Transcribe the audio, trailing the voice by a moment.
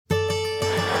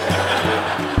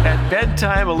At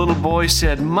bedtime, a little boy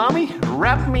said, "Mommy,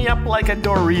 wrap me up like a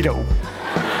Dorito."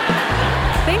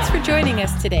 Thanks for joining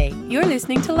us today. You're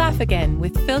listening to Laugh Again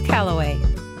with Phil Callaway.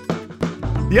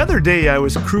 The other day, I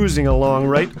was cruising along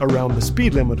right around the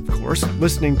speed limit, of course,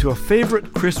 listening to a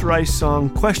favorite Chris Rice song,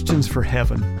 Questions for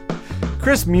Heaven.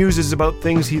 Chris muses about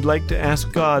things he'd like to ask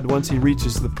God once he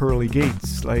reaches the pearly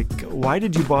gates, like, why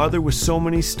did you bother with so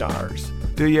many stars?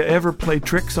 Do you ever play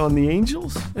tricks on the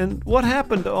angels? And what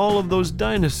happened to all of those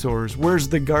dinosaurs? Where's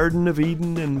the Garden of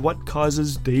Eden, and what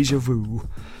causes deja vu?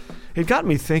 It got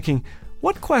me thinking,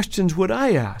 what questions would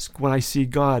I ask when I see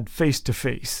God face to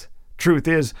face? Truth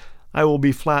is, I will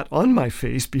be flat on my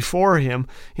face before him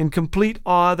in complete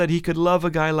awe that he could love a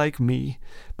guy like me.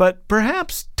 But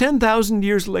perhaps 10,000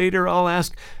 years later I'll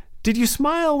ask, did you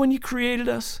smile when you created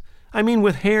us? I mean,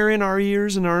 with hair in our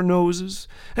ears and our noses.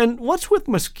 And what's with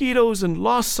mosquitoes and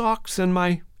lost socks and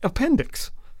my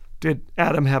appendix? Did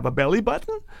Adam have a belly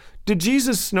button? Did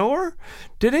Jesus snore?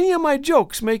 Did any of my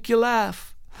jokes make you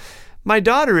laugh? My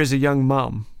daughter is a young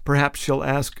mom. Perhaps she'll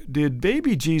ask, did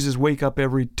baby Jesus wake up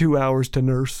every 2 hours to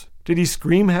nurse? Did he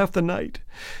scream half the night?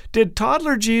 Did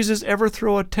toddler Jesus ever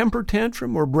throw a temper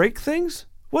tantrum or break things?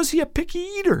 Was he a picky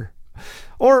eater?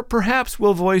 Or perhaps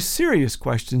we'll voice serious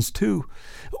questions too.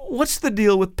 What's the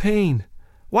deal with pain?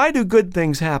 Why do good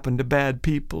things happen to bad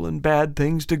people and bad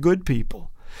things to good people?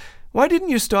 Why didn't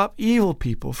you stop evil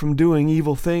people from doing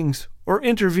evil things or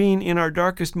intervene in our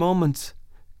darkest moments?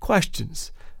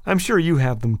 Questions. I'm sure you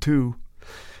have them too.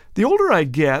 The older I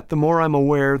get, the more I'm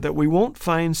aware that we won't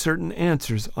find certain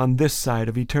answers on this side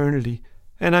of eternity.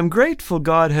 And I'm grateful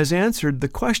God has answered the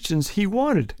questions he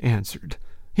wanted answered.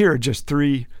 Here are just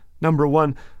 3. Number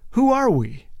 1, who are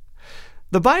we?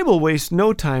 The Bible wastes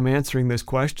no time answering this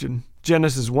question.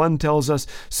 Genesis 1 tells us,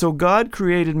 so God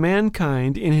created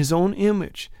mankind in his own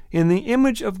image. In the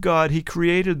image of God he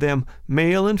created them,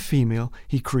 male and female,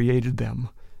 he created them.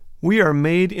 We are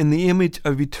made in the image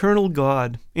of eternal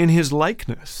God, in his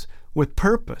likeness, with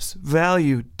purpose,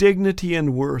 value, dignity,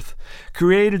 and worth,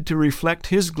 created to reflect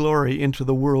his glory into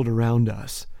the world around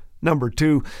us. Number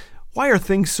 2, why are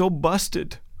things so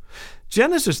busted?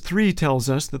 Genesis 3 tells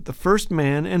us that the first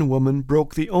man and woman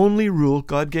broke the only rule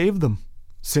God gave them.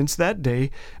 Since that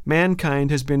day,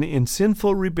 mankind has been in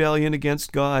sinful rebellion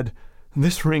against God.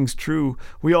 This rings true.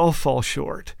 We all fall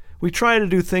short. We try to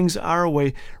do things our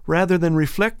way rather than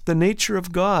reflect the nature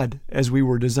of God as we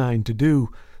were designed to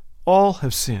do. All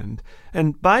have sinned,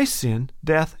 and by sin,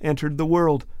 death entered the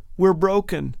world. We're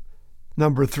broken.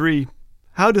 Number 3,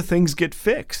 how do things get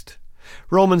fixed?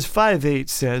 Romans 5:8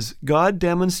 says, God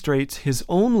demonstrates his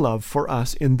own love for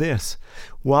us in this: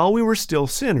 while we were still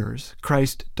sinners,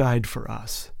 Christ died for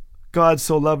us. God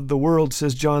so loved the world,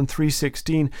 says John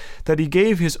 3:16, that he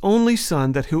gave his only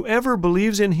Son, that whoever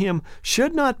believes in him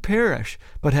should not perish,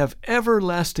 but have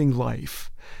everlasting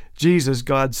life. Jesus,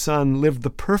 God's Son, lived the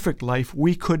perfect life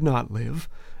we could not live,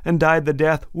 and died the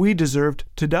death we deserved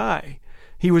to die.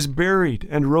 He was buried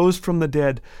and rose from the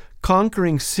dead,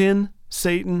 conquering sin,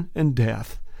 Satan, and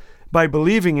death. By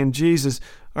believing in Jesus,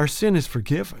 our sin is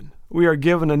forgiven. We are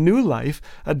given a new life,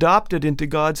 adopted into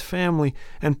God's family,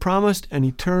 and promised an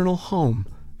eternal home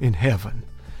in heaven.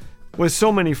 With so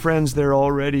many friends there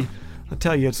already, I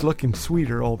tell you, it's looking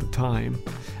sweeter all the time.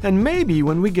 And maybe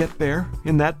when we get there,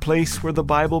 in that place where the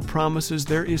Bible promises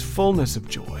there is fullness of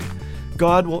joy,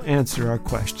 God will answer our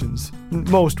questions.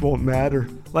 Most won't matter.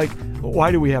 Like,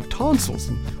 why do we have tonsils?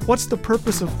 And what's the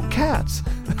purpose of cats?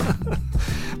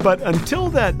 But until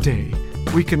that day,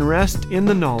 we can rest in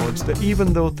the knowledge that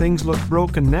even though things look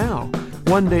broken now,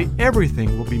 one day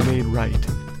everything will be made right.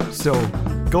 So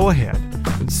go ahead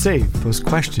and save those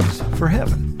questions for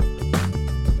heaven.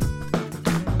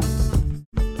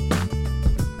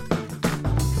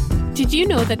 Did you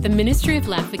know that the Ministry of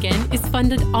Laugh Again is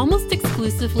funded almost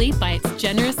exclusively by its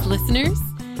generous listeners?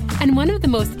 And one of the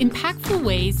most impactful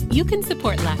ways you can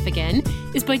support Laugh Again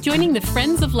is by joining the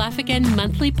Friends of Laugh Again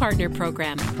monthly partner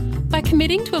program. By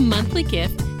committing to a monthly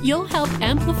gift, you'll help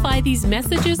amplify these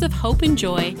messages of hope and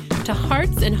joy to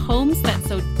hearts and homes that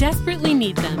so desperately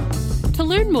need them. To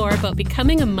learn more about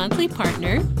becoming a monthly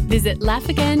partner, visit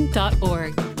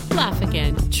laughagain.org. Laugh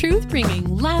Again, truth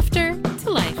bringing laughter to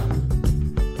life.